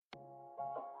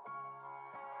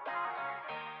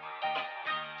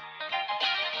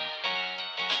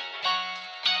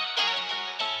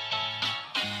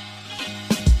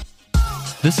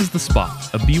This is The Spot,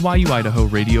 a BYU Idaho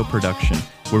radio production,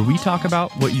 where we talk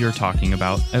about what you're talking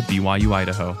about at BYU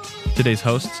Idaho. Today's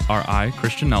hosts are I,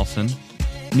 Christian Nelson,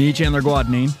 me, Chandler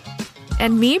Guadagnin,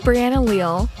 and me, Brianna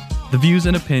Leal. The views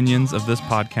and opinions of this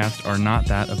podcast are not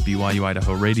that of BYU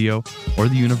Idaho Radio or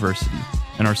the university,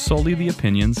 and are solely the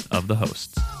opinions of the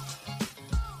hosts.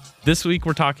 This week,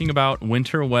 we're talking about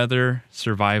winter weather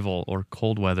survival or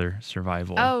cold weather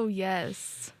survival. Oh,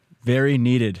 yes. Very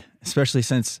needed, especially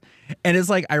since, and it's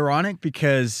like ironic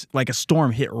because like a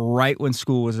storm hit right when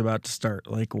school was about to start.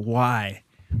 Like, why?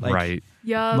 Like, right.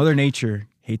 Yup. Mother Nature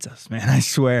hates us, man. I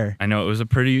swear. I know it was a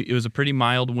pretty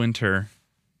mild winter,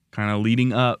 kind of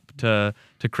leading up to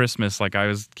Christmas. Like, I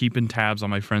was keeping tabs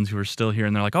on my friends who were still here,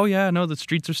 and they're like, "Oh yeah, no, the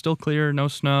streets are still clear, no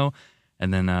snow."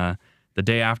 And then the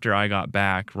day after I got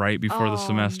back, right before the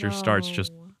semester starts,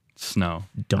 just snow.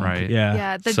 Right? Yeah.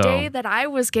 Yeah. The day that I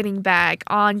was getting back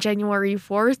on January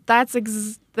 4th, that's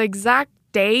the exact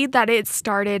day that it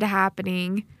started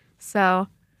happening. So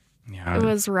it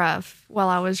was rough while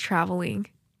I was traveling.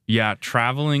 Yeah,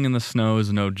 traveling in the snow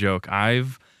is no joke.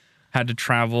 I've had to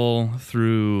travel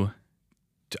through,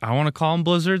 I want to call them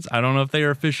blizzards. I don't know if they are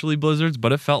officially blizzards,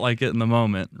 but it felt like it in the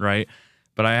moment, right?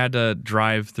 But I had to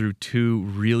drive through two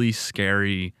really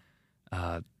scary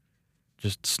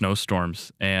just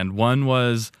snowstorms. And one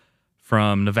was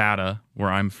from Nevada, where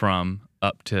I'm from,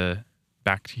 up to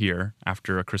back here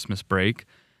after a Christmas break.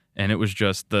 And it was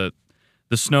just the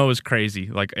snow is crazy.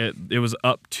 Like it was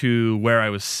up to where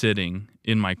I was sitting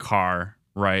in my car,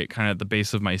 right? Kind of at the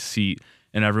base of my seat.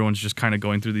 And everyone's just kind of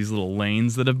going through these little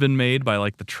lanes that have been made by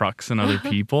like the trucks and other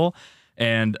people.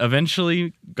 And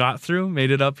eventually got through, made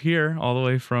it up here all the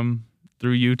way from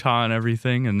through Utah and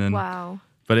everything. And then, wow.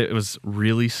 But it was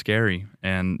really scary,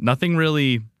 and nothing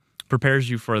really prepares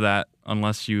you for that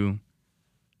unless you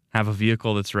have a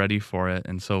vehicle that's ready for it.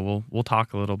 And so we'll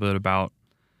talk a little bit about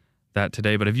that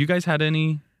today. But have you guys had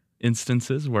any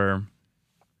instances where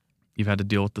you've had to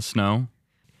deal with the snow?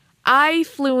 I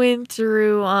flew in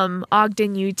through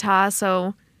Ogden, Utah,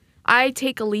 so I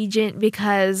take Allegiant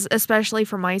because, especially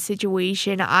for my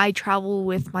situation, I travel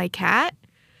with my cat.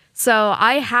 So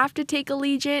I have to take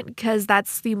Allegiant because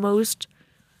that's the most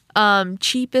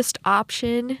cheapest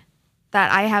option that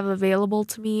I have available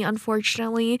to me,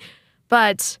 unfortunately.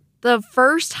 But the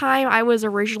first time I was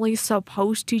originally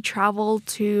supposed to travel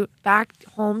back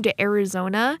home to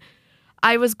Arizona,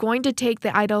 I was going to take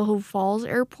the Idaho Falls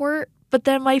airport, but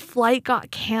then my flight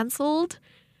got canceled.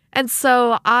 And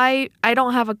so I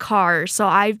don't have a car, so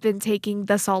I've been taking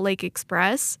the Salt Lake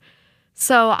Express.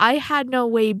 So I had no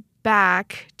way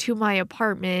back to my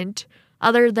apartment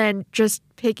other than just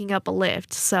picking up a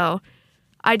Lyft. So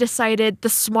I decided the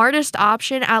smartest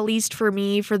option, at least for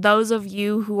me, for those of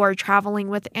you who are traveling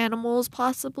with animals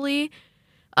possibly,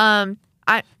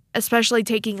 especially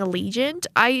taking Allegiant,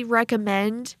 I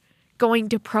recommend going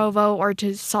to Provo or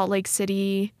to Salt Lake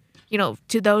City,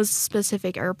 to those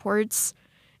specific airports.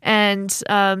 And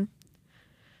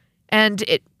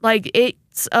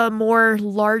it's a more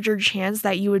larger chance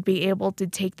that you would be able to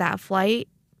take that flight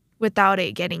without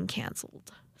it getting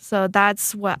canceled. So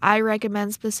that's what I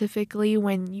recommend specifically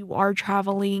when you are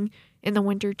traveling in the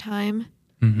wintertime.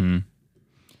 Mm-hmm.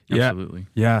 Yeah. Absolutely.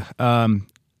 Yeah.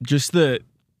 Just the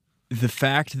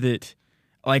fact that,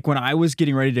 like, when I was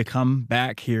getting ready to come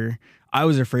back here, I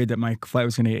was afraid that my flight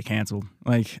was going to get canceled.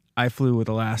 Like, I flew with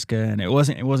Alaska and it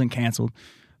wasn't canceled.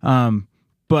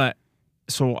 But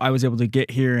so I was able to get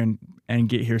here and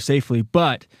get here safely.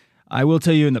 But I will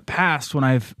tell you, in the past, when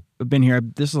I've been here,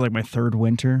 this is like my third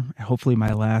winter, hopefully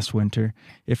my last winter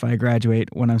if I graduate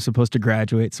when I'm supposed to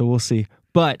graduate. So we'll see.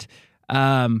 But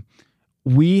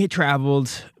we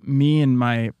traveled, me and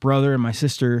my brother and my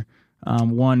sister,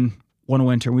 one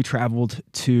winter, we traveled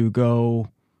to go,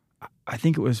 I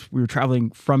think we were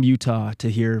traveling from Utah to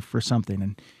here for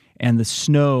something. And the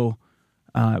snow,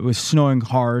 it was snowing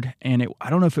hard. And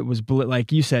I don't know if it was,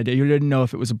 like you said, you didn't know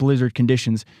if it was blizzard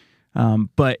conditions,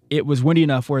 but it was windy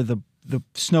enough where the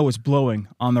snow was blowing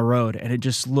on the road, and it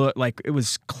just looked like it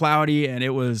was cloudy and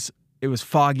it was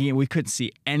foggy, and we couldn't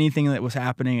see anything that was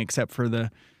happening except for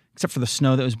the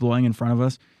snow that was blowing in front of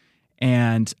us.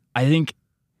 And I think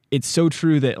it's so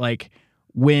true that, like,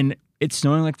 when it's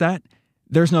snowing like that,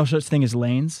 there's no such thing as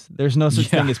lanes. There's no such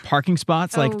thing as parking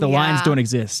spots. Like, the lines don't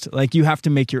exist. Like, you have to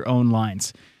make your own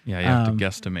lines. Yeah, you have to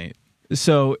guesstimate.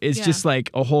 So it's just like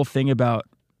a whole thing about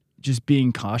just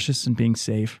being cautious and being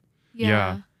safe.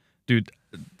 Yeah. Dude,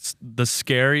 the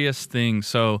scariest thing,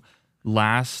 so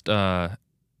last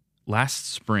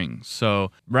spring,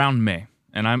 so around May,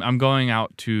 and I'm going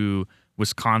out to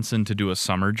Wisconsin to do a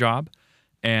summer job,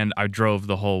 and I drove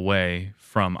the whole way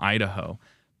from Idaho.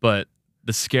 But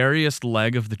the scariest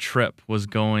leg of the trip was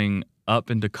going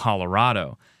up into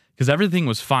Colorado because everything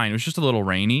was fine. It was just a little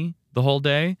rainy the whole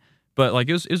day, but like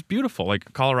it was beautiful.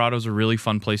 Like Colorado's a really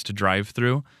fun place to drive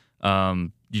through.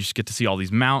 You just get to see all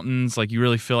these mountains. Like you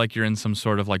really feel like you're in some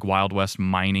sort of like Wild West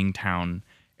mining town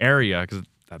area because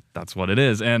that's what it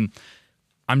is. And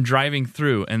I'm driving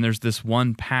through and there's this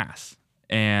one pass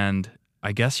and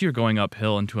I guess you're going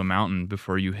uphill into a mountain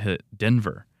before you hit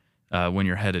Denver when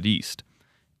you're headed east.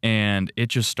 And it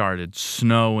just started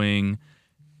snowing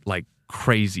like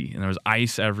crazy. And there was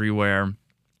ice everywhere.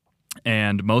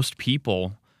 And most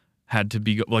people had to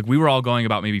be, like we were all going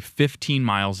about maybe 15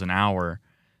 miles an hour,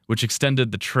 which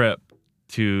extended the trip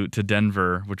to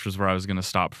Denver, which was where I was going to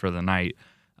stop for the night,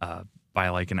 by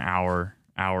like an hour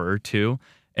or two.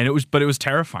 And it was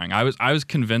terrifying. I was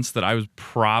convinced that I was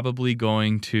probably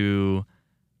going to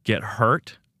get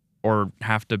hurt or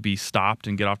have to be stopped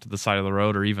and get off to the side of the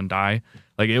road or even die.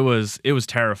 Like it was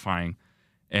terrifying.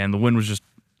 And the wind was just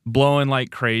blowing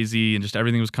like crazy and just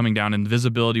everything was coming down and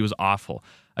visibility was awful.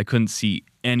 I couldn't see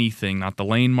anything, not the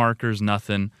lane markers,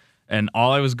 nothing. And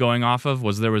all I was going off of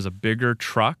was there was a bigger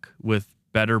truck with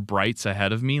better brights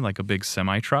ahead of me, like a big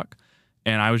semi truck.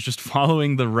 And I was just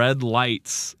following the red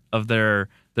lights of their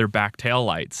back tail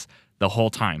lights the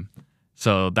whole time.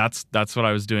 So that's what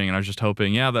I was doing. And I was just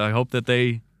hoping, I hope that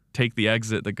they take the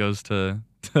exit that goes to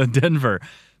Denver.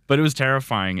 But it was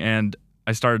terrifying. And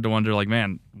I started to wonder, like,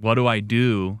 man, what do I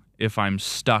do if I'm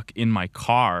stuck in my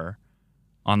car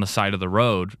on the side of the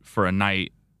road for a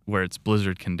night where it's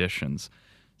blizzard conditions?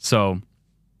 So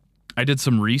I did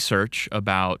some research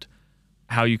about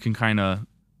how you can kind of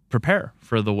prepare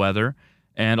for the weather.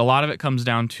 And a lot of it comes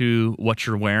down to what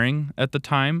you're wearing at the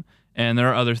time. And there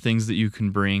are other things that you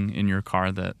can bring in your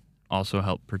car that also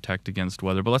help protect against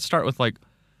weather. But let's start with like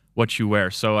what you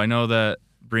wear. So I know that,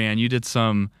 Brianne, you did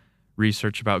some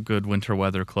research about good winter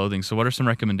weather clothing. So what are some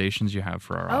recommendations you have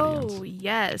for our audience? Oh,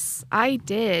 yes, I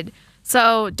did.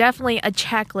 So definitely a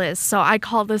checklist. So I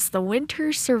call this the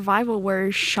winter survival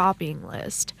wear shopping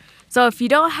list. So if you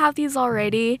don't have these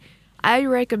already, I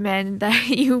recommend that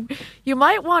you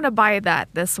might want to buy that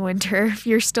this winter if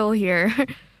you're still here.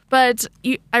 But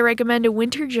I recommend a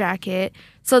winter jacket.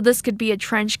 So this could be a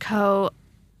trench coat.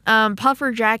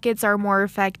 Puffer jackets are more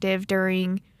effective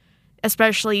during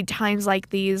especially times like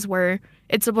these where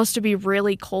it's supposed to be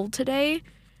really cold today.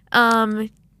 I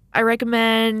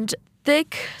recommend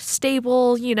thick,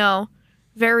 stable,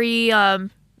 very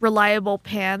reliable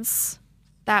pants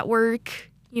that work,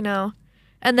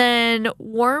 And then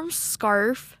warm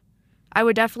scarf. I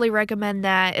would definitely recommend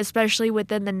that, especially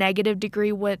within the negative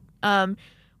degree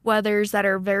weathers that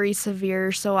are very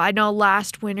severe. So I know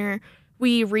last winter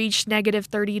we reached negative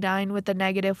 39 with a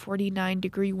negative 49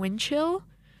 degree wind chill.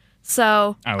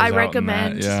 So I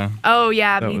recommend. That, yeah. Oh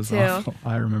yeah, that me too. Awful.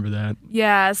 I remember that.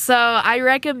 Yeah, so I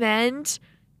recommend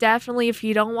definitely if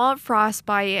you don't want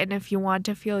frostbite and if you want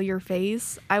to feel your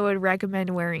face, I would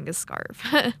recommend wearing a scarf.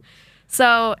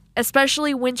 So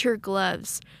especially winter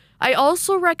gloves. I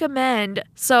also recommend,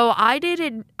 so I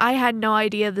had no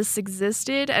idea this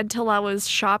existed until I was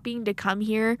shopping to come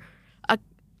here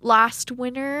last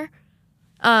winter.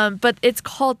 But it's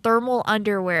called thermal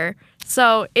underwear.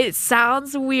 So it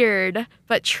sounds weird,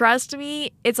 but trust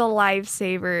me, it's a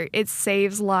lifesaver. It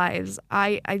saves lives.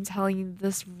 I'm telling you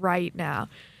this right now.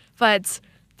 But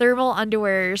thermal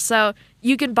underwear. So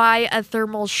you can buy a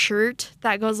thermal shirt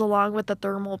that goes along with the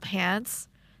thermal pants.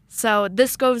 So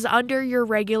this goes under your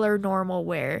regular normal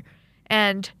wear.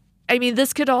 And I mean,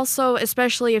 this could also,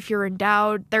 especially if you're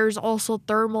endowed, there's also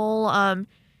thermal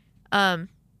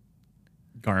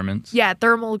garments. Yeah,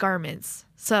 thermal garments.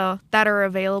 So that are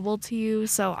available to you.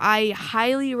 So I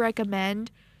highly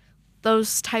recommend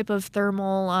those type of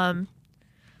thermal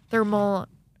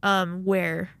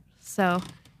wear. So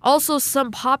also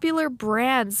some popular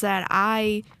brands that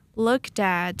I looked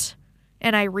at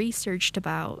and I researched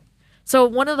about. So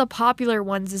one of the popular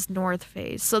ones is North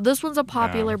Face. So this one's a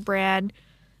popular brand.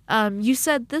 You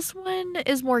said this one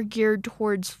is more geared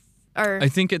towards. I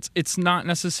think it's not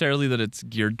necessarily that it's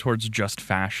geared towards just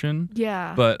fashion.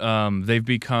 Yeah. But they've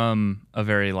become a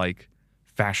very like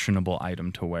fashionable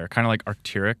item to wear. Kind of like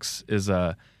Arc'teryx is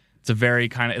it's a very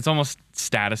kind of, it's almost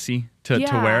statusy to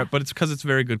wear it, but it's because it's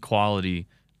very good quality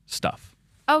stuff.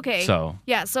 Okay. So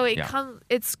yeah, so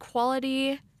it's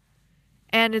quality,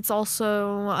 and it's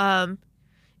also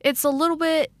it's a little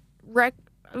bit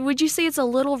would you say it's a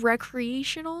little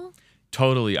recreational?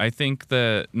 Totally. I think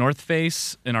the North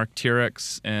Face and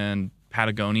Arc'teryx and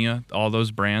Patagonia, all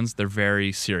those brands, they're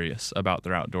very serious about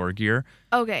their outdoor gear.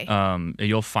 Okay.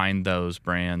 You'll find those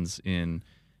brands in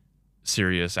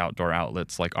serious outdoor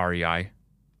outlets like REI.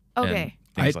 Okay.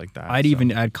 things like that. I'd So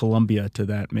even add Columbia to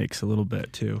that mix a little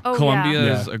bit too. Oh, Columbia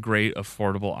yeah. is a great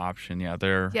affordable option. Yeah,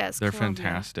 they're Columbia.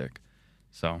 fantastic.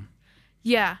 So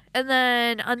Yeah. And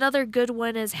then another good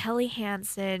one is Helly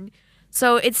Hansen.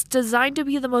 So it's designed to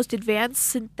be the most advanced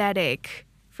synthetic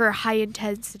for high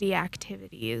intensity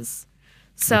activities.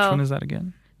 So which one is that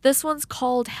again? this one's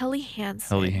called Helly Hansen.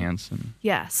 Helly Hansen.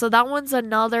 Yeah. So that one's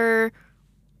another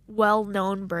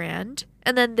well-known brand.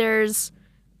 And then there's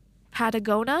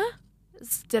Patagonia.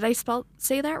 Did I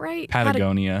say that right?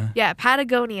 Patagonia. Yeah,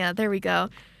 Patagonia. There we go.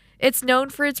 It's known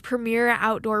for its premier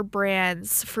outdoor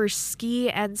brands for ski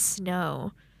and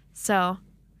snow. So,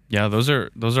 Yeah, those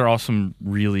are all some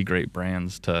really great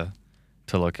brands to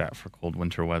look at for cold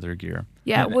winter weather gear.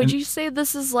 yeah, And- would and- you say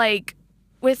this is like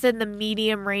within the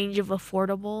medium range of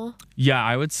affordable? Yeah,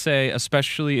 I would say,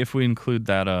 especially if we include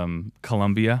that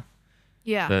Columbia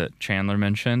Yeah. that Chandler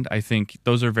mentioned, I think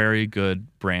those are very good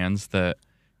brands that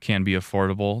can be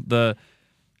affordable.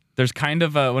 There's kind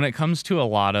of when it comes to a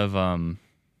lot of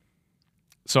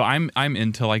so I'm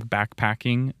into like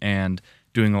backpacking and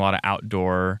doing a lot of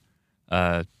outdoor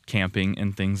camping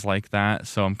and things like that.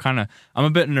 So I'm a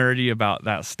bit nerdy about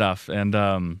that stuff,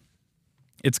 and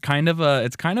it's kind of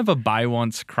a buy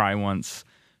once, cry once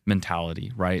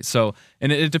mentality, right? So,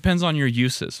 and it depends on your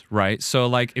uses, right? So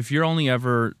like if you're only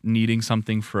ever needing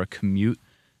something for a commute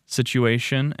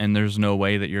situation and there's no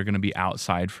way that you're going to be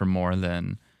outside for more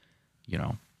than,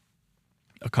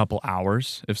 a couple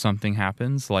hours if something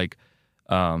happens, like,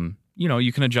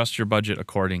 you can adjust your budget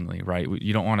accordingly, right?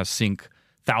 You don't want to sink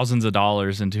thousands of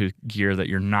dollars into gear that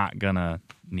you're not going to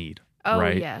need, Oh,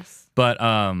 right? yes. But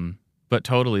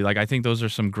totally, like I think those are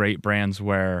some great brands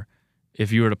where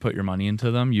if you were to put your money into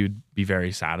them, you'd be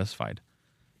very satisfied.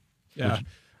 Yeah.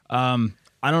 I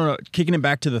don't know. Kicking it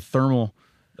back to the thermal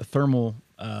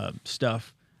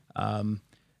stuff.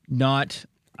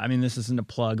 This isn't a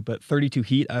plug, but 32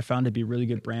 Heat I found to be a really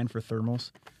good brand for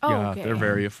thermals. Oh, Yeah, okay. they're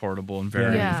very affordable and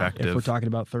very Yeah. effective. If we're talking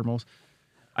about thermals,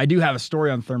 I do have a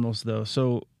story on thermals though.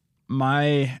 So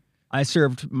I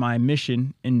served my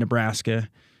mission in Nebraska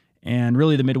and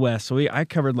really the Midwest. So I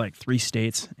covered like 3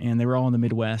 states and they were all in the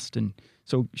Midwest. And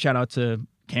so shout out to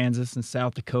Kansas and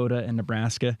South Dakota and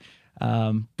Nebraska.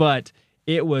 But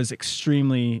it was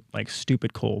extremely like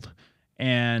stupid cold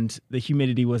and the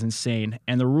humidity was insane.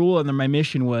 And the rule under my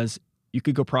mission was you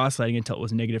could go proselyting until it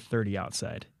was -30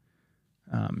 outside.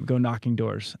 Go knocking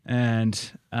doors. And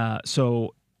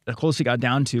so the closest it got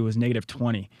down to was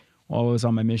 -20 while I was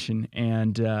on my mission.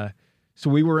 And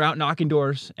so we were out knocking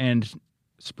doors and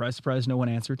surprise, surprise, no one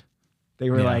answered.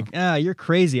 They were like, you're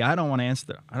crazy. I don't want to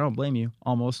answer. I don't blame you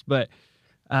almost. But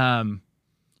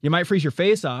you might freeze your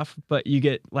face off, but you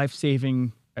get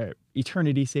life-saving,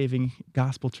 eternity-saving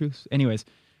gospel truths. Anyways,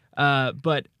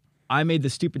 but I made the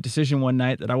stupid decision one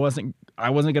night that I wasn't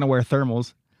going to wear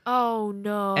thermals. Oh,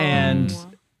 no. And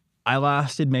I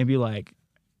lasted maybe like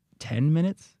 10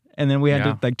 minutes. And then we had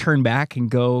to like turn back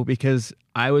and go because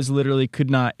I was literally could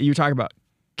not, you were talking about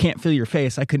can't feel your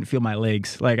face. I couldn't feel my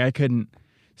legs. Like I couldn't.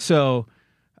 So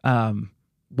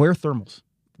wear thermals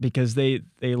because they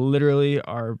literally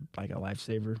are like a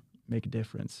lifesaver, make a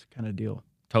difference kind of deal.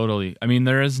 Totally. I mean,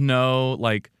 there is no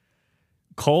like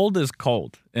cold is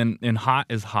cold and hot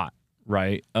is hot,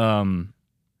 right?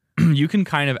 You can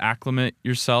kind of acclimate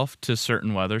yourself to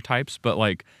certain weather types, but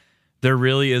like there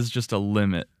really is just a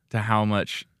limit to how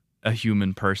much a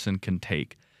human person can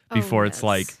take before it's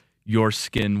like your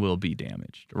skin will be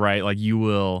damaged, right? Like you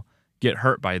will get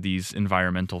hurt by these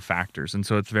environmental factors. And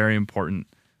so it's very important,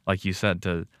 like you said,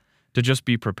 to just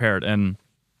be prepared. And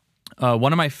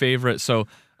one of my favorites, so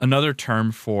another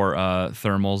term for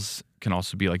thermals can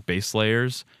also be like base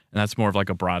layers. And that's more of like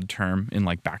a broad term in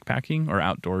like backpacking or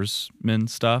outdoorsman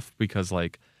stuff because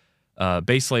like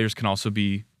base layers can also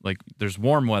be like there's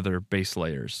warm weather base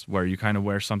layers where you kind of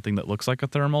wear something that looks like a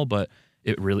thermal, but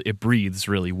it breathes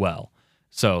really well.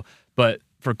 So, but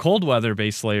for cold weather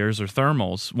base layers or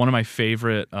thermals, one of my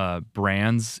favorite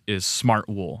brands is Smart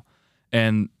Wool.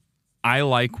 And I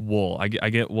like wool. I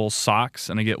get wool socks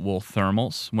and I get wool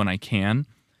thermals when I can.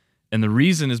 And the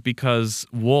reason is because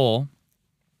wool,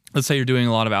 let's say you're doing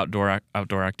a lot of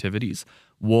outdoor activities.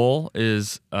 Wool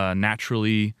is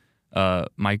naturally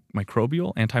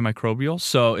antimicrobial,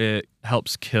 so it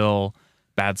helps kill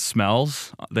bad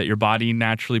smells that your body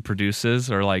naturally produces,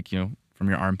 or like from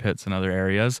your armpits and other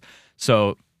areas.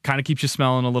 So kind of keeps you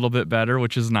smelling a little bit better,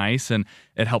 which is nice, and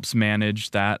it helps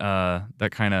manage that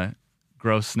kind of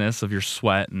grossness of your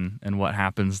sweat and what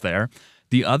happens there.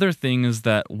 The other thing is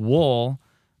that wool,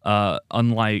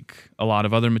 unlike a lot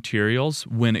of other materials,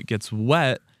 when it gets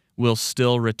wet, will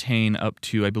still retain up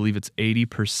to, I believe it's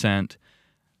 80%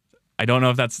 I don't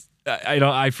know if that's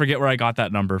I forget where I got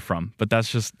that number from, but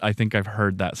that's just I think I've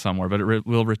heard that somewhere. But it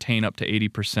will retain up to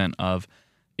 80% of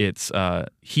its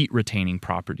heat retaining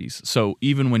properties. So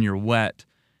even when you're wet,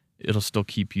 it'll still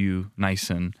keep you nice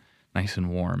and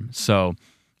warm. So,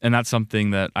 and that's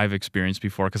something that I've experienced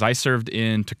before because I served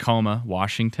in Tacoma,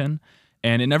 Washington,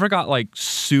 and it never got like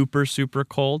super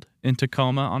cold in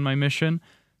Tacoma on my mission,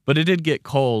 but it did get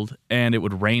cold and it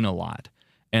would rain a lot.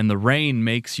 And the rain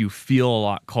makes you feel a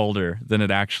lot colder than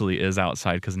it actually is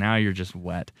outside because now you're just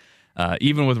wet.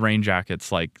 Even with rain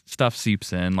jackets, like stuff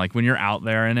seeps in. Like when you're out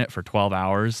there in it for 12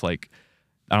 hours, like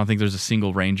I don't think there's a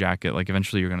single rain jacket. Like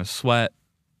eventually you're going to sweat.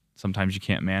 Sometimes you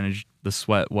can't manage the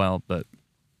sweat well, but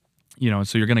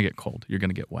so you're going to get cold. You're going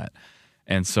to get wet.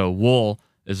 And so wool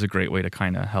is a great way to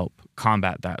kind of help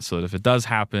combat that so that if it does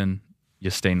happen, you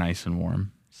stay nice and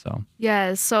warm. So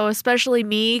yeah, so especially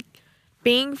me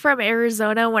being from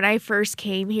Arizona, when I first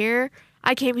came here,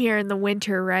 I came here in the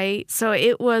winter, right? So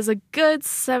it was a good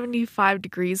 75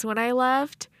 degrees when I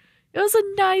left. It was a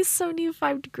nice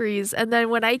 75 degrees. And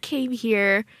then when I came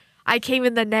here, I came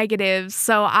in the negatives.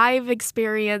 So I've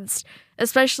experienced,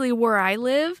 especially where I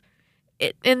live,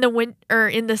 in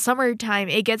the summertime,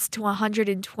 it gets to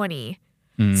 120.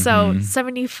 Mm-hmm. So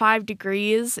 75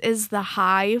 degrees is the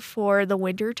high for the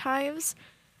winter times.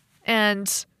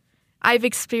 And I've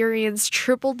experienced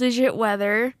triple-digit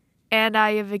weather, and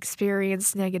I have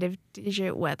experienced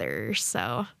negative-digit weather.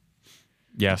 So,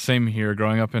 yeah, same here.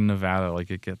 Growing up in Nevada, like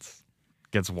it gets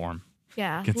warm.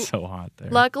 Yeah, it gets so hot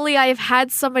there. Luckily, I've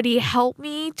had somebody help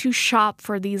me to shop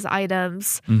for these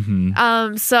items.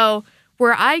 Mm-hmm. So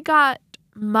where I got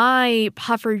my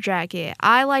puffer jacket,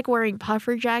 I like wearing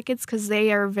puffer jackets because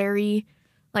they are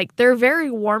they're very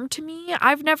warm to me.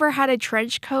 I've never had a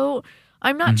trench coat.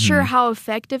 I'm not sure how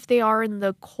effective they are in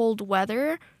the cold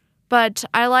weather, but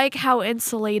I like how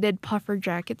insulated puffer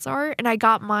jackets are, and I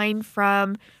got mine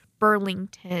from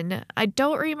Burlington. I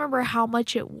don't remember how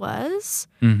much it was,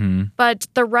 but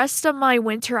the rest of my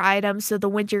winter items, so the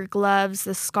winter gloves,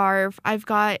 the scarf, I've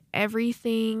got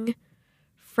everything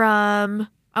from,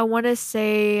 I want to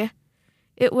say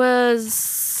it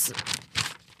was,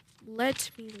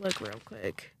 let me look real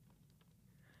quick.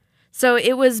 So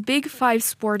it was Big 5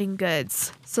 Sporting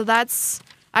Goods. So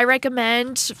I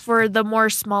recommend for the more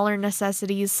smaller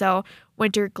necessities. So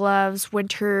winter gloves,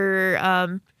 winter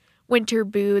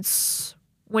boots,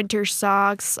 winter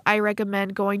socks. I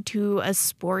recommend going to a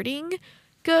Sporting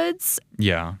Goods.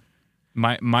 Yeah.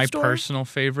 My personal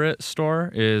favorite store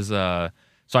is, so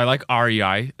I like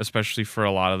REI, especially for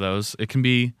a lot of those. It can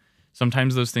be,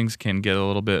 sometimes those things can get a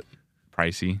little bit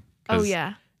pricey. Oh,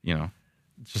 yeah.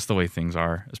 It's just the way things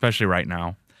are, especially right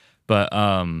now. But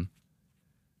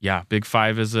yeah, Big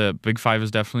 5 is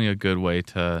definitely a good way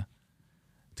to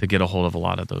get a hold of a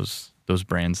lot of those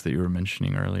brands that you were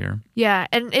mentioning earlier. Yeah,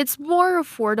 and it's more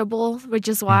affordable, which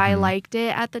is why I liked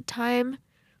it at the time.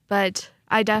 But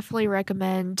I definitely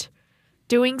recommend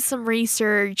doing some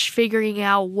research, figuring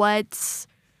out what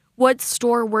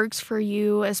store works for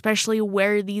you, especially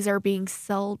where these are being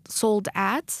sold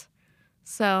at.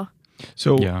 So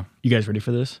yeah. You guys ready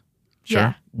for this? Sure.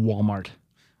 Yeah. Walmart.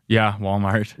 Yeah,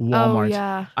 Walmart. Oh,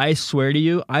 yeah. I swear to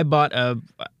you, I bought a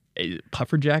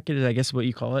puffer jacket, I guess is what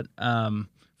you call it,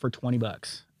 for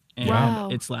 $20.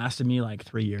 And it's lasted me like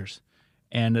 3 years.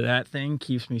 And that thing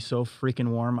keeps me so freaking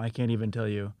warm, I can't even tell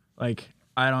you. Like,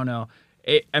 I don't know.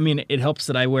 It helps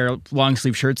that I wear long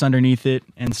sleeve shirts underneath it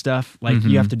and stuff. Like,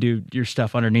 you have to do your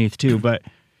stuff underneath too. But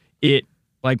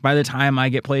by the time I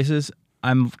get places,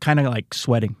 I'm kind of like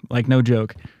sweating, like no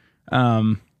joke.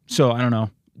 So I don't know.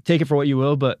 Take it for what you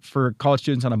will, but for college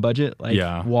students on a budget,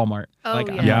 Walmart. I'm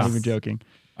not even joking.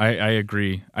 I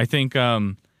agree. I think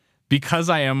because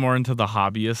I am more into the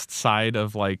hobbyist side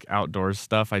of like outdoors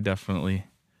stuff, I don't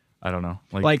know.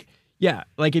 Like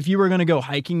if you were going to go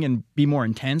hiking and be more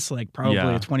intense, like probably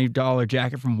a $20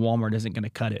 jacket from Walmart isn't going to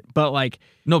cut it. But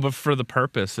no, but for the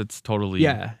purpose, it's totally.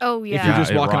 Yeah. Oh, yeah. If you're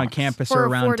just walking on campus for or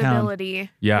around town. affordability.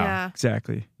 Yeah.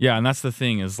 Exactly. Yeah. And that's the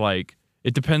thing is like,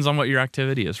 it depends on what your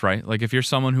activity is, right? Like if you're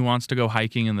someone who wants to go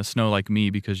hiking in the snow like me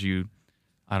because you,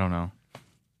 I don't know,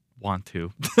 want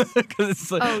to. Because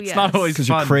it's not always fun. Because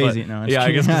you're crazy.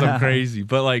 I guess because I'm crazy.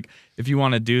 But like if you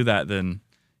want to do that, then,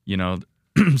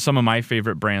 some of my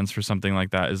favorite brands for something like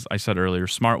that is, I said earlier,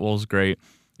 Smartwool's great.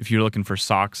 If you're looking for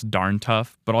socks, Darn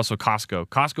Tough, but also Costco.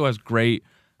 Costco has great,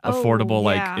 affordable,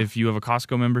 like if you have a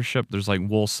Costco membership, there's like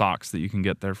wool socks that you can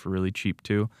get there for really cheap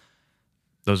too.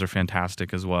 Those are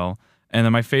fantastic as well. And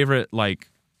then my favorite like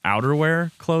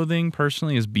outerwear clothing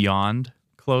personally is Beyond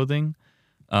Clothing.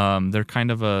 They're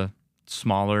kind of a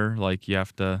smaller, like you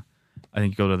have to I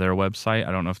think go to their website.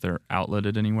 I don't know if they're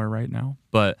outletted anywhere right now,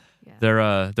 but Yeah. they're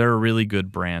a really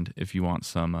good brand if you want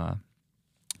some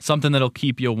something that'll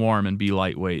keep you warm and be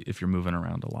lightweight if you're moving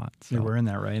around a lot. So. You're wearing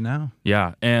that right now.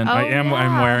 Yeah, and Oh, I'm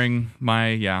yeah. wearing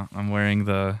I'm wearing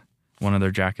one of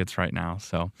their jackets right now.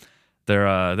 So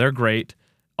they're great.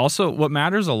 Also, what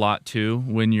matters a lot too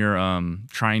when you're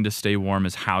trying to stay warm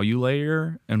is how you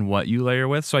layer and what you layer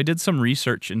with. So I did some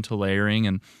research into layering,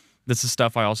 and this is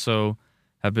stuff I also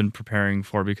have been preparing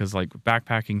for because like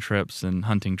backpacking trips and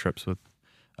hunting trips with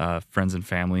friends and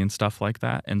family and stuff like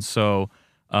that. And so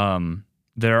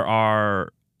there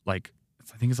are like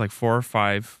I think it's like 4 or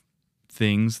 5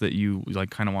 things that you like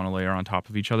kind of want to layer on top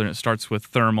of each other. And it starts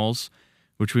with thermals,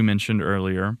 which we mentioned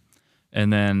earlier.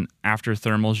 And then after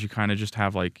thermals, you kind of just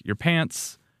have like your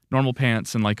pants, normal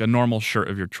pants, and like a normal shirt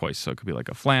of your choice. So it could be like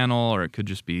a flannel, or it could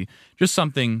just be just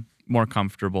something more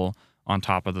comfortable on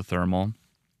top of the thermal.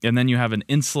 And then you have an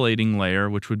insulating layer,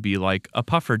 which would be like a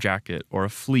puffer jacket or a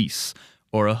fleece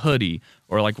or a hoodie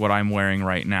or like what I'm wearing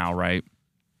right now, right?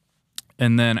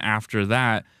 And then after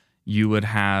that, you would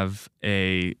have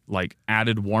a like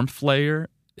added warmth layer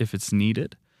if it's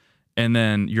needed. And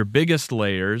then your biggest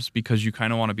layers, because you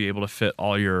kind of want to be able to fit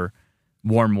all your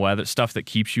warm weather stuff that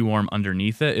keeps you warm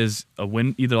underneath it, is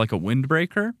either like a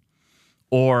windbreaker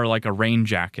or like a rain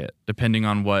jacket, depending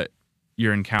on what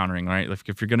you're encountering, right?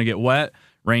 If you're going to get wet,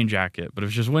 rain jacket. But if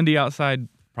it's just windy outside,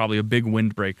 probably a big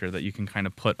windbreaker that you can kind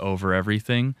of put over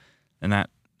everything. And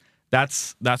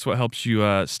that's what helps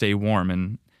you stay warm.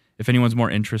 And if anyone's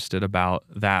more interested about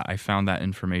that, I found that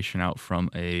information out from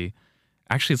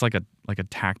actually it's like a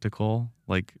tactical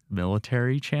like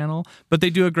military channel, but they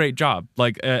do a great job.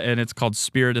 And it's called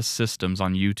Spiritus Systems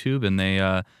on YouTube, and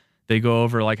they go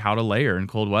over like how to layer in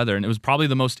cold weather. And it was probably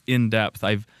the most in depth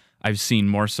I've seen,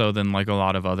 more so than like a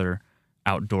lot of other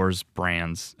outdoors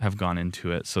brands have gone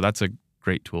into it. So that's a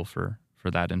great tool for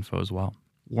that info as well.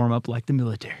 Warm up like the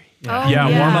military. Oh, Yeah,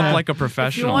 yeah. warm up like a If you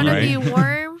professional, want right? to be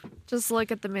warm, just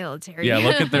look at the military. Yeah,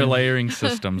 look at their layering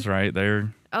systems, right?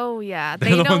 They're yeah, they're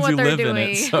they the know ones what who they're live doing. in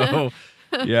it. So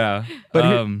yeah.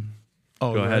 But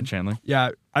Go ahead, Chandler.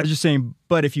 Yeah, I was just saying,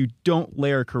 but if you don't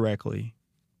layer correctly,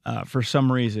 for some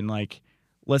reason, like,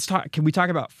 can we talk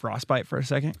about frostbite for a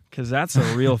second? Because that's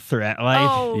a real threat. Like,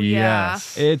 Oh, yeah.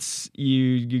 Yes. it's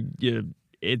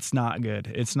it's not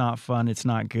good. It's not fun. It's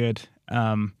not good.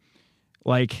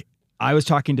 Like, I was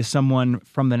talking to someone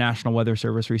from the National Weather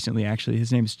Service recently, actually.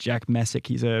 His name's Jack Messick.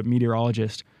 He's a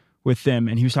meteorologist with them,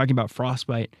 and he was talking about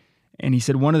frostbite. And he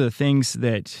said one of the things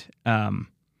that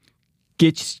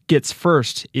goes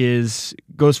first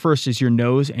is your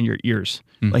nose and your ears,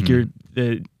 like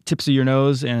the tips of your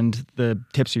nose and the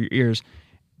tips of your ears.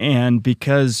 And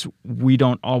because we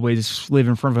don't always live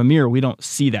in front of a mirror, we don't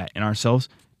see that in ourselves.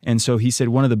 And so he said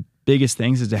one of the biggest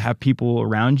things is to have people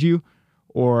around you,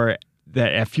 or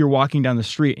that if you're walking down the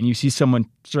street and you see someone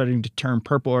starting to turn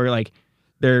purple, or like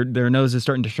their nose is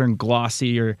starting to turn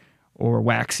glossy or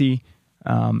waxy,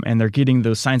 and they're getting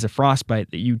those signs of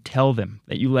frostbite, that you tell them,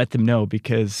 that you let them know,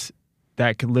 because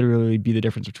that could literally be the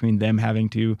difference between them having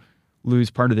to lose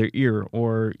part of their ear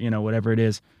or whatever it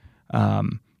is,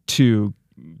 to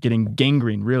getting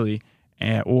gangrene really,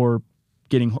 or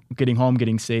getting home,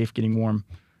 getting safe, getting warm.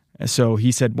 So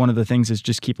he said one of the things is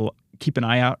just keep an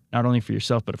eye out, not only for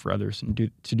yourself but for others, and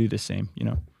do the same.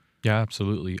 Yeah,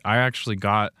 absolutely. I actually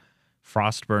got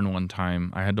frostburn one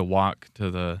time. I had to walk to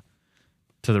the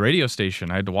radio station.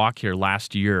 I had to walk here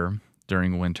last year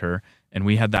during winter, and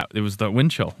we had it was the wind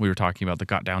chill we were talking about that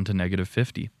got down to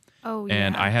 -50. Oh, yeah.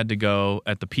 And I had to go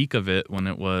at the peak of it when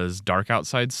it was dark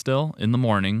outside still in the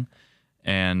morning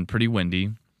and pretty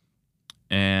windy.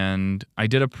 And I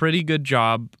did a pretty good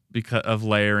job of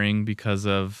layering because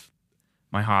of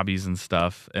my hobbies and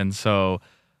stuff. And so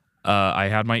I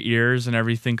had my ears and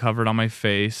everything covered on my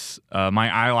face. My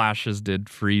eyelashes did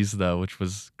freeze though, which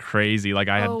was crazy. Like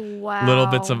I had little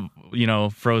bits of,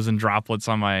 frozen droplets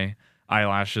on my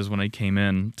eyelashes when I came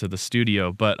in to the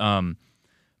studio.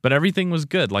 But everything was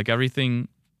good. Like everything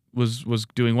was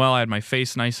doing well. I had my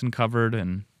face nice and covered,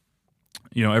 and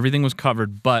everything was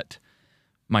covered, but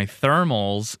my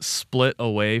thermals split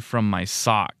away from my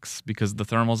socks because the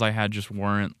thermals I had just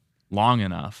weren't long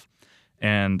enough.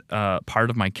 And part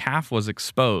of my calf was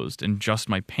exposed, and just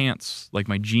my pants, like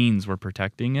my jeans, were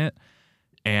protecting it.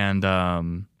 And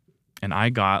I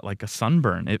got like a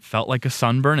sunburn. It felt like a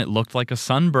sunburn. It looked like a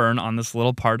sunburn on this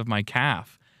little part of my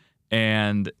calf.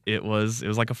 And it was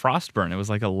like a frostburn. It was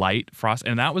like a light frost.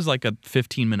 And that was like a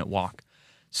 15-minute walk.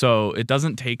 So it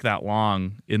doesn't take that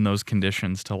long in those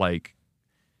conditions to like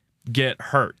get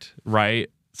hurt, right?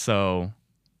 So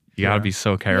You got to be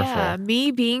so careful. Yeah,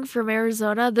 me being from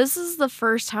Arizona, this is the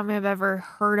first time I've ever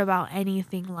heard about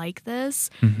anything like this.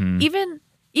 Mhm.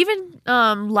 Even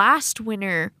last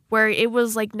winter where it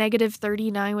was like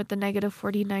 -39 with the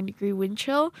 -49-degree wind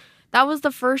chill, that was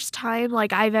the first time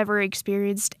like I've ever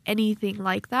experienced anything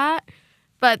like that.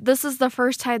 But this is the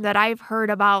first time that I've heard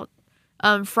about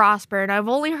frostburn. I've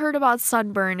only heard about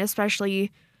sunburn,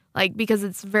 especially like because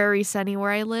it's very sunny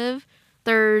where I live.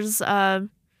 There's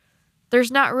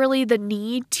not really the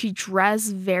need to dress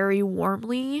very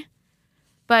warmly,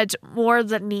 but more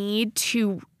the need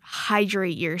to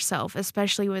hydrate yourself,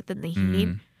 especially within the heat.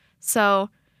 So,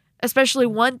 especially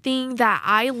one thing that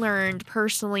I learned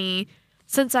personally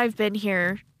since I've been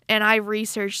here, and I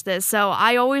researched this. So,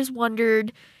 I always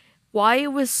wondered why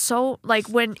it was so, like,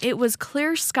 when it was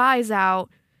clear skies out,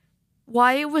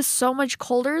 why it was so much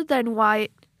colder than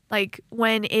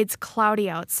when it's cloudy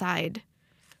outside.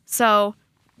 So,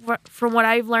 from what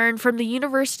I've learned from the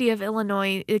University of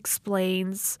Illinois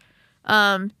explains,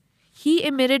 heat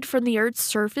emitted from the Earth's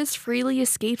surface freely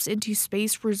escapes into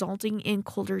space, resulting in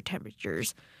colder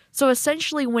temperatures. So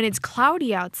essentially, when it's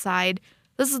cloudy outside,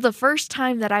 this is the first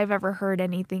time that I've ever heard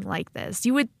anything like this.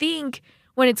 You would think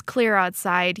when it's clear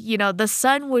outside, the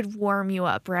sun would warm you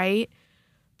up, right?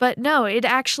 But no, it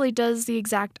actually does the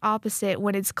exact opposite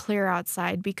when it's clear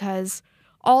outside because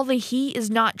all the heat is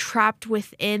not trapped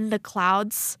within the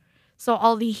clouds. So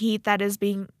all the heat that is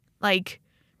being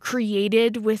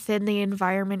created within the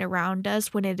environment around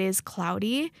us when it is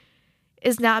cloudy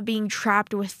is not being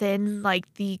trapped within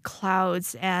the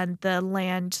clouds and the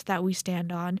land that we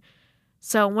stand on.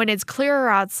 So when it's clearer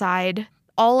outside,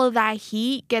 all of that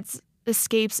heat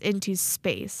escapes into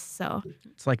space. So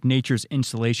It's like nature's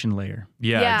insulation layer.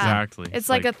 Yeah, exactly. It's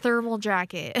like a thermal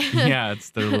jacket. Yeah, it's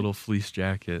their little fleece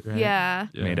jacket, right? Yeah.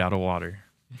 Made out of water.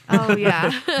 Oh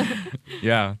yeah.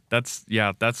 Yeah, that's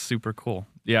super cool.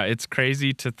 Yeah, it's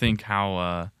crazy to think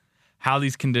how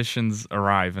these conditions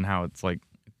arrive and how it's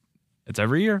it's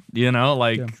every year,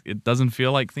 It doesn't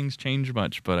feel like things change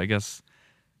much, but I guess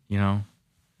the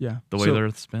way the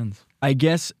earth spins. I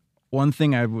guess one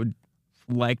thing I would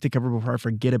like to cover before I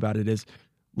forget about it is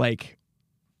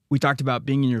we talked about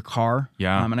being in your car.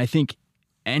 Yeah. And I think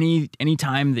any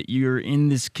time that you're in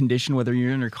this condition, whether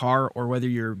you're in your car or whether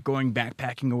you're going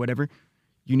backpacking or whatever,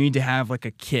 you need to have a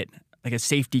kit, a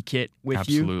safety kit with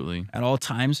you at all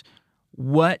times.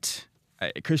 What,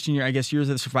 Christian, I guess you're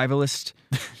the survivalist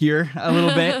here a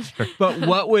little bit, but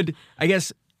what would, I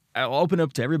guess, I'll open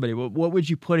up to everybody. What would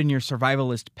you put in your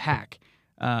survivalist pack?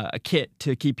 A kit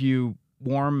to keep you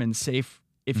warm and safe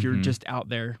if you're just out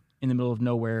there in the middle of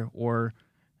nowhere or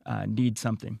need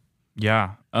something.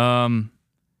 Yeah.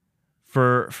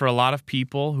 For a lot of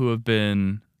people who have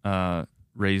been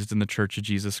raised in the Church of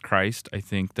Jesus Christ, I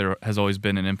think there has always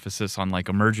been an emphasis on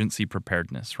emergency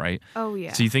preparedness, right? Oh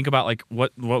yeah. So you think about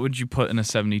what would you put in a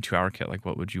 72-hour kit?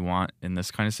 What would you want in this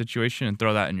kind of situation, and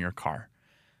throw that in your car.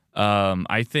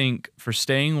 I think for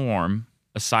staying warm,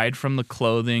 aside from the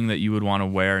clothing that you would want to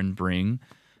wear and bring,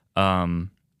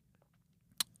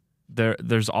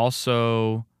 there's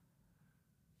also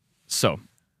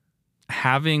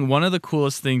having one of the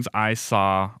coolest things I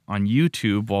saw on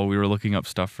YouTube while we were looking up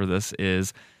stuff for this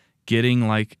is getting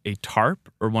a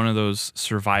tarp or one of those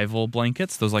survival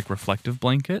blankets, those reflective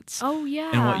blankets. Oh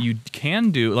yeah. And what you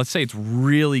can do, let's say it's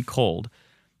really cold,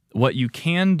 what you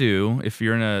can do if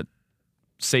you're in a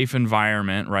safe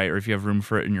environment, right, or if you have room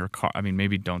for it in your car, I mean,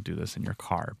 maybe don't do this in your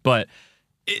car, but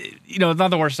it's not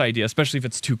the worst idea, especially if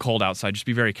it's too cold outside. Just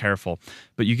be very careful.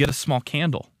 But you get a small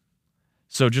candle.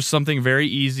 So just something very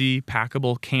easy,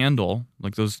 packable candle,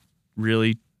 like those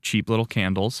really cheap little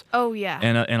candles. Oh yeah.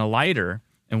 And a lighter.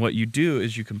 And what you do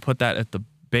is you can put that at the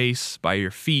base by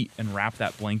your feet and wrap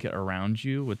that blanket around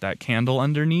you with that candle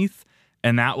underneath,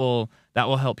 and that will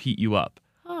help heat you up.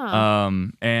 Huh.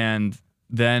 And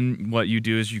then what you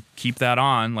do is you keep that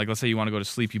on. Let's say you want to go to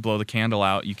sleep, you blow the candle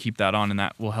out, you keep that on, and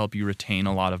that will help you retain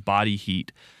a lot of body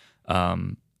heat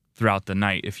throughout the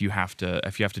night if you have to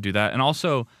do that. And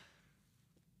also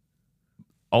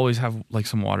always have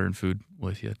some water and food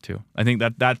with you too. I think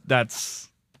that's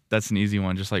an easy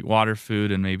one. Just water,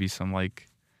 food, and maybe some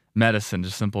medicine,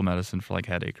 just simple medicine for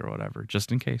headache or whatever,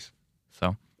 just in case.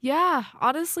 So yeah,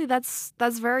 honestly, that's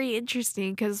very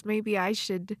interesting because maybe I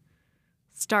should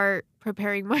start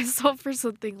preparing myself for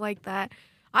something like that.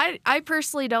 I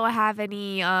personally don't have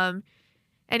any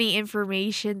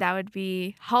information that would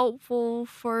be helpful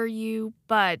for you,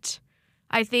 but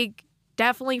I think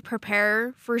definitely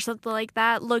prepare for something like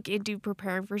that. Look into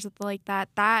preparing for something like that.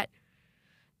 That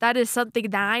is something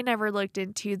that I never looked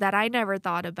into, that I never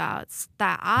thought about,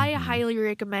 that I highly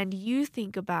recommend you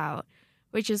think about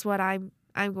which is what I'm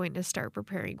going to start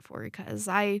preparing for, because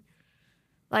I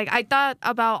thought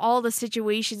about all the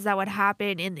situations that would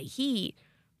happen in the heat,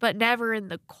 but never in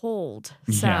the cold.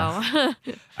 So Yeah.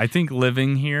 I think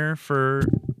living here for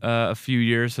a few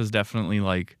years has definitely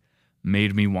like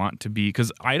made me want to be,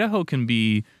 because Idaho can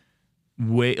be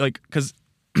way like, because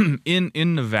in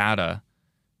Nevada,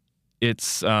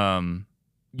 it's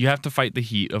you have to fight the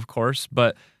heat, of course,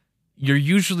 but you're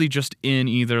usually just in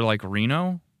either like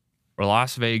Reno or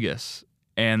Las Vegas,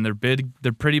 and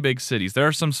they're pretty big cities. There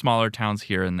are some smaller towns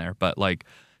here and there, but like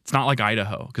it's not like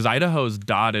Idaho, because Idaho is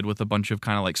dotted with a bunch of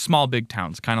kind of like small big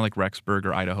towns, kind of like Rexburg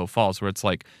or Idaho Falls, where it's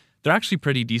like they're actually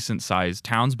pretty decent sized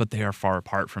towns, but they are far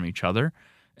apart from each other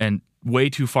and way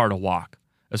too far to walk,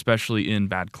 especially in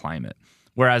bad climate.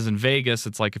 Whereas in Vegas,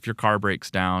 it's like if your car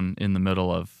breaks down in the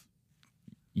middle of,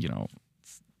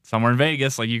 somewhere in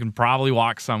Vegas, like you can probably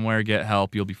walk somewhere, get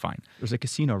help, you'll be fine. There's a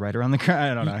casino right around the corner.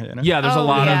 I don't know. You know? Yeah, there's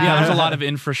yeah. a lot of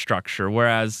infrastructure.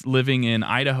 Whereas living in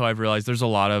Idaho, I've realized there's a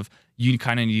lot of, you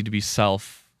kind of need to be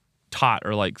self-taught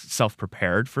or like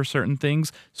self-prepared for certain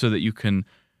things so that you can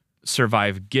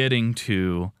survive getting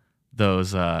to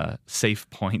those safe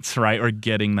points, right? Or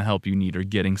getting the help you need, or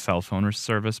getting cell phone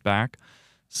service back.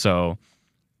 So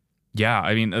yeah,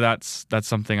 I mean, that's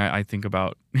something I think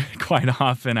about quite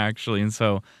often, actually. And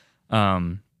so,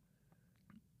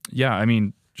 yeah, I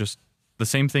mean, just the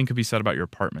same thing could be said about your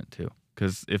apartment too.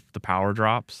 Because if the power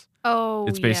drops,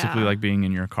 it's basically like being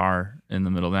in your car in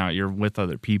the middle. Now you're with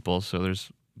other people, so there's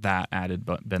that added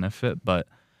benefit. But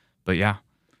yeah,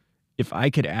 If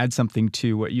I could add something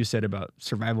to what you said about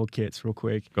survival kits real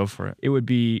quick, go for it. it would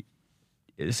be,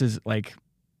 this is like,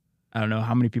 I don't know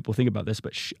how many people think about this,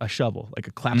 but a shovel, like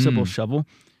a collapsible shovel,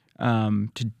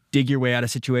 to dig your way out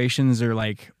of situations or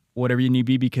like whatever you need to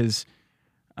be, because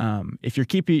if you're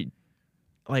keeping,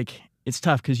 like, it's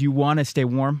tough because you want to stay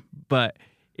warm, but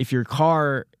if you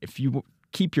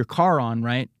keep your car on,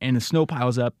 right, and the snow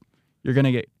piles up, you're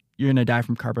gonna die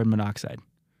from carbon monoxide.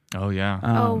 Oh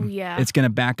yeah. It's gonna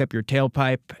back up your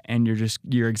tailpipe and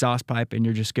your exhaust pipe, and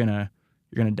you're gonna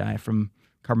die from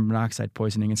carbon monoxide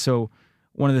poisoning. And so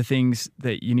one of the things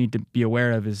that you need to be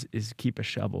aware of is keep a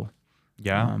shovel.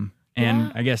 Yeah.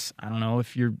 And I guess, I don't know,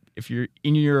 if you're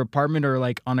in your apartment or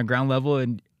like on a ground level,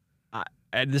 and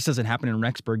this doesn't happen in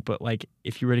Rexburg, but like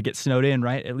if you were to get snowed in,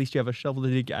 right, at least you have a shovel to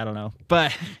dig. I don't know,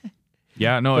 but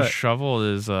yeah, no, a shovel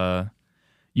is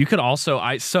you could also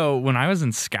so when I was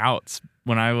in Scouts,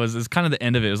 it's kind of the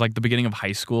end of it. It was like the beginning of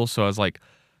high school, so I was like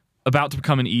about to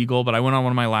become an Eagle, but I went on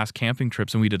one of my last camping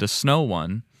trips and we did a snow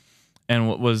one. And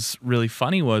what was really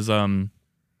funny was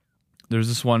there's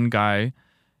this one guy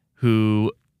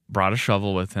who brought a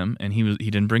shovel with him, and he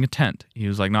didn't bring a tent. He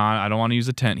was like, "No, I don't want to use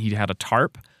a tent." He had a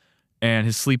tarp and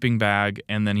his sleeping bag,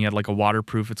 and then he had like a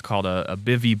waterproof. It's called a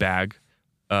bivy bag,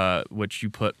 which you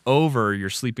put over your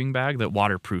sleeping bag that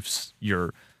waterproofs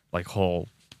your like whole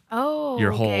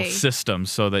system,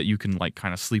 so that you can like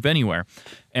kind of sleep anywhere.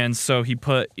 And so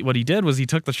what he did was he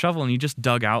took the shovel and he just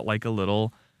dug out like a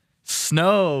little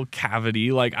snow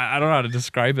cavity, like I don't know how to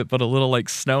describe it, but a little like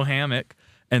snow hammock,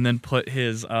 and then put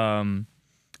his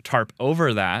tarp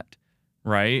over that,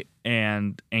 right,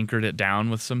 and anchored it down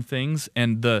with some things.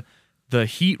 And the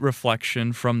heat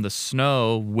reflection from the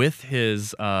snow with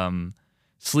his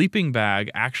sleeping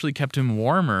bag actually kept him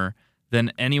warmer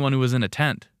than anyone who was in a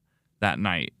tent that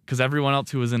night, because everyone else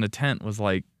who was in a tent was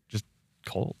like just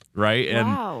cold, right?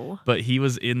 Wow. But he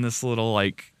was in this little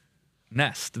like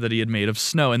nest that he had made of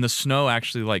snow, and the snow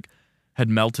actually like had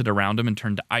melted around him and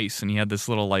turned to ice, and he had this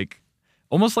little like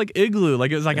almost like igloo,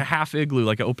 like it was like a half igloo,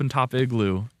 like an open top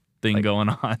igloo thing like, going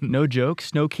on. No joke,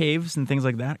 snow caves and things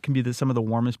like that can be some of the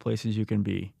warmest places you can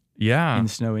be. Yeah. In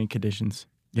snowy conditions.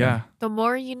 Yeah. The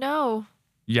more you know.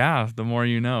 Yeah, the more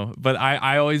you know. But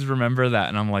I always remember that,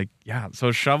 and I'm like, yeah, so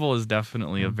a shovel is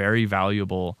definitely a very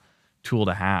valuable tool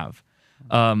to have.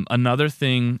 Another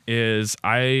thing is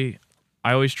I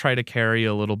always try to carry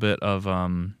a little bit of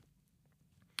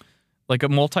like a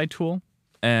multi-tool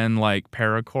and like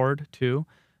paracord too,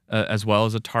 as well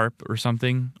as a tarp or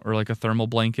something, or like a thermal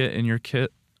blanket in your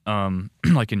kit,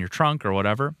 like in your trunk or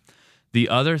whatever. The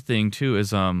other thing too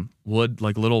is wood,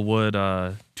 like little wood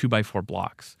 2x4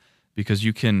 blocks, because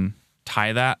you can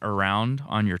tie that around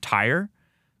on your tire,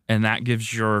 and that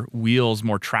gives your wheels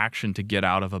more traction to get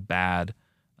out of a bad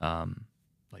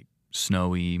like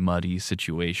snowy, muddy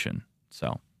situation.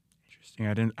 So interesting.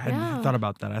 I hadn't thought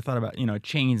about that. I thought about,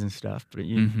 chains and stuff, but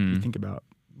you think about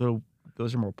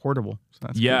those are more portable. So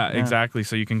that's cool. Exactly.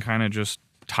 So you can kind of just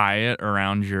tie it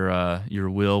around your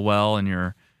wheel well and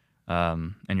your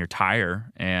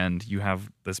tire, and you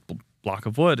have this block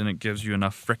of wood, and it gives you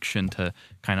enough friction to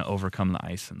kind of overcome the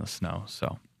ice and the snow.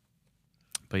 So,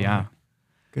 but yeah.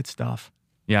 Good stuff.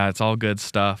 Yeah, it's all good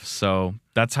stuff. So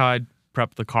that's how I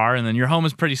prep the car. And then your home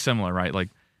is pretty similar, right? Like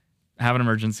have an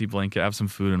emergency blanket, have some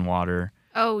food and water.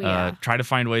 Oh, yeah. Try to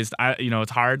find ways to,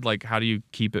 it's hard. Like, how do you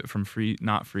keep it from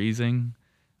not freezing?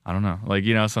 I don't know. Like,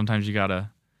 sometimes you got to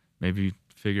maybe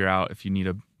figure out if you need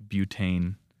a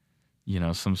butane,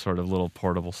 some sort of little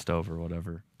portable stove or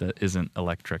whatever that isn't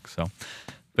electric. So,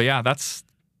 but yeah, that's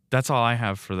all I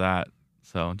have for that.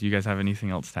 So do you guys have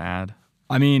anything else to add?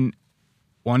 I mean,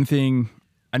 one thing,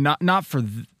 not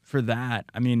for that.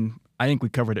 I mean, I think we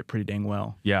covered it pretty dang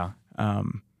well. Yeah.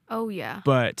 Oh, yeah.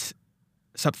 But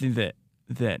something that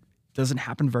doesn't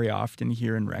happen very often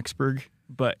here in Rexburg,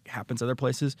 but happens other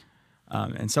places,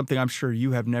 and something I'm sure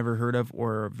you have never heard of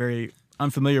or very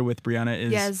unfamiliar with, Brianna,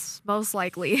 is yes, most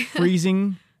likely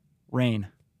freezing rain.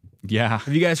 Yeah.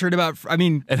 Have you guys heard about? I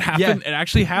mean, it happened. Yeah. It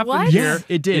actually happened What? here.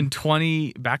 Yeah, it did.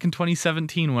 Back in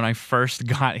 2017 when I first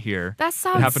got here. That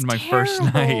sounds It happened my first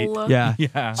night. Yeah.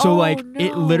 Yeah. So Oh, it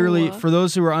no. literally, for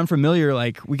those who are unfamiliar,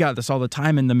 like we got this all the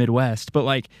time in the Midwest, but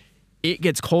like it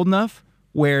gets cold enough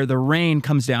where the rain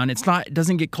comes down. It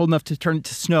doesn't get cold enough to turn it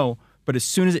to snow, but as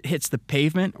soon as it hits the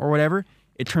pavement or whatever,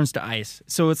 it turns to ice.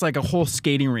 So it's like a whole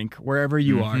skating rink wherever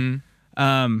you are.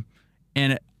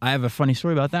 And I have a funny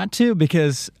story about that too,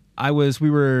 because I was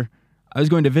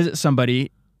going to visit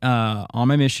somebody on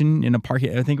my mission in a park.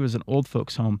 I think it was an old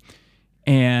folks home,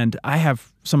 and I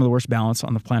have some of the worst balance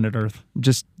on the planet Earth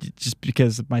just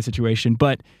because of my situation.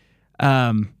 But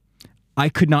I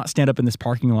could not stand up in this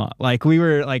parking lot. Like we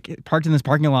were like parked in this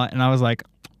parking lot, and I was like,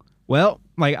 well,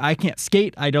 like I can't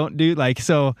skate. I don't do like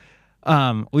so.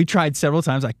 We tried several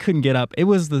times. I couldn't get up. It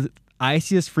was the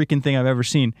iciest freaking thing I've ever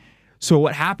seen. So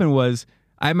what happened was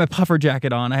I had my puffer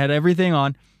jacket on. I had everything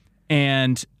on.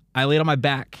 And I laid on my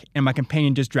back, and my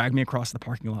companion just dragged me across the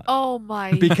parking lot. Oh,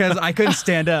 my. Because I couldn't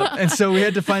stand up. And so we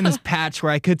had to find this patch where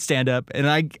I could stand up. And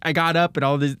I got up, and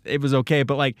all this, it was okay.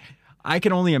 But, like, I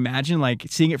can only imagine, like,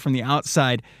 seeing it from the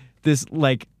outside, these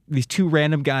two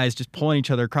random guys just pulling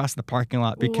each other across the parking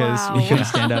lot because we couldn't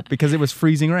stand up because it was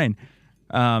freezing rain.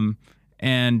 And,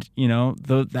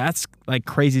 that's, like,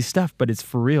 crazy stuff, but it's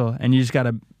for real. And you just got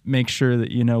to make sure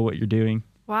that you know what you're doing.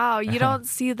 Wow, you don't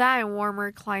see that in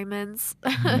warmer climates.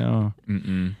 No.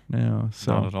 Mm-mm. No.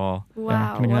 So. Not at all.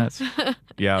 Wow. Kinda nuts.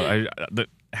 Yeah, that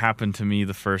happened to me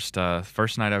the first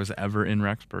night I was ever in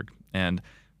Rexburg, and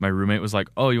my roommate was like,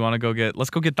 "Oh, you want to let's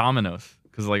go get Domino's?"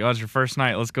 Because like, oh, it's your first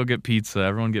night, let's go get pizza.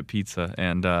 Everyone get pizza,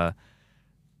 and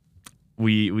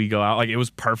we go out. Like it was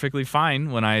perfectly fine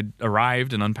when I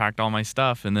arrived and unpacked all my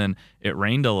stuff, and then it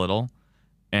rained a little,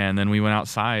 and then we went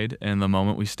outside, and the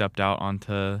moment we stepped out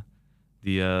onto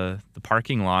the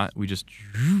parking lot, we just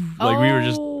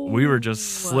we were just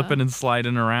slipping and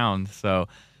sliding around. So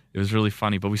it was really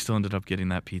funny, but we still ended up getting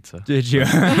that pizza. Did you?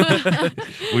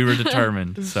 We were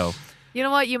determined. So You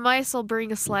know what? You might as well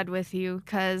bring a sled with you,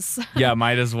 because yeah,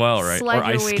 might as well, right? sled Or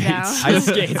your ice way skates. down. Ice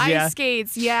skates, yeah. Ice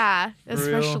skates, yeah, For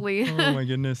real? especially. Oh my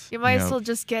goodness. You might as Yep. well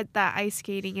just get that ice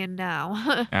skating in now.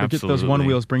 Absolutely. Get those one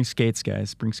wheels. Bring skates,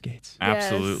 guys. Bring skates.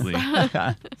 Absolutely.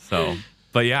 So,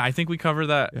 but yeah, I think we covered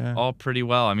that all pretty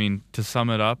well. I mean, to sum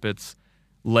it up, it's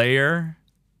layer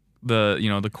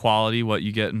the quality, what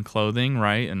you get in clothing,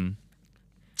 right? And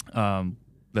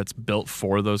that's built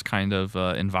for those kind of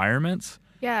environments.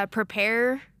 Yeah,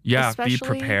 prepare. Yeah, especially.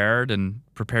 be prepared and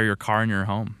prepare your car and your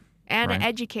home. And right?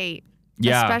 educate.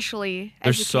 Yeah. Especially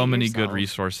There's educate so many yourself. good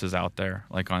resources out there,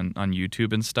 like on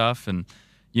YouTube and stuff. And,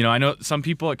 I know some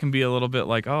people, it can be a little bit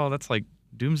like, oh, that's like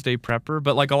doomsday prepper.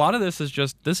 But like a lot of this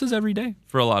is every day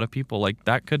for a lot of people. Like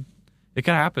it could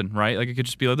happen, right? Like it could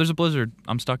just be like, there's a blizzard.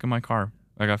 I'm stuck in my car.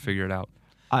 I got to figure it out.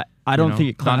 I don't think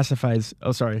it classifies.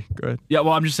 Oh, sorry. Go ahead. Yeah,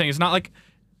 well, I'm just saying it's not like,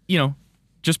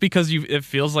 just because it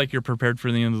feels like you're prepared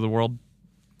for the end of the world,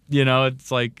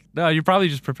 it's like, no, you're probably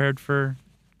just prepared for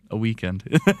a weekend.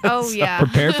 Oh, yeah.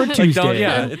 Prepare for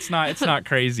Tuesday. It's not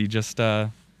crazy. Just,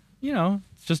 it's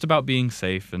just about being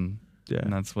safe, and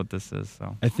that's what this is.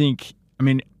 So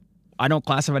I don't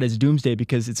classify it as doomsday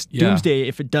because it's doomsday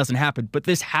if it doesn't happen, but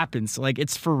this happens. Like,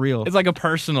 it's for real. it's like a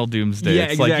personal doomsday. Yeah,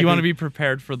 It's like you exactly. want to be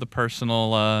prepared for the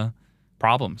personal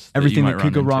problems. Everything that that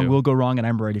could go wrong into. will go wrong, and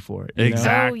I'm ready for it. you know?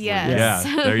 Exactly. Oh, yes.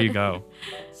 Yeah, there you go.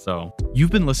 So, you've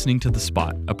been listening to The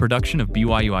Spot, a production of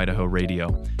BYU Idaho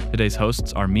Radio. Today's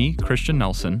hosts are me, Christian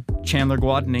Nelson. Chandler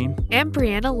Guadagnin. And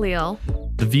Brianna Leal.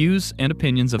 The views and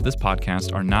opinions of this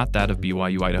podcast are not that of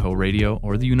BYU Idaho Radio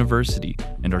or the university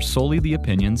and are solely the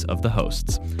opinions of the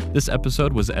hosts. This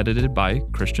episode was edited by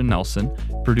Christian Nelson.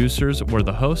 Producers were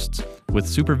the hosts, with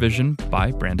supervision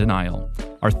by Brandon Isle.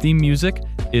 Our theme music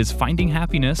is Finding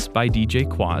Happiness by DJ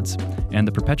Quads and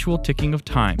The Perpetual Ticking of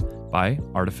Time by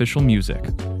Artificial Music.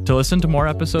 To listen to more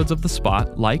episodes of The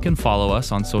Spot, like and follow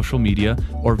us on social media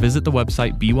or visit the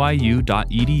website byu.edu/radio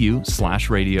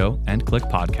and click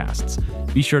podcasts.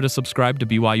 Be sure to subscribe to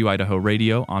BYU Idaho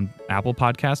Radio on Apple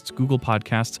Podcasts, Google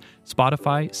Podcasts,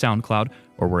 Spotify, SoundCloud,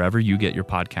 or wherever you get your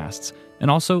podcasts.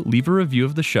 And also leave a review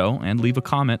of the show and leave a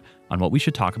comment on what we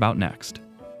should talk about next.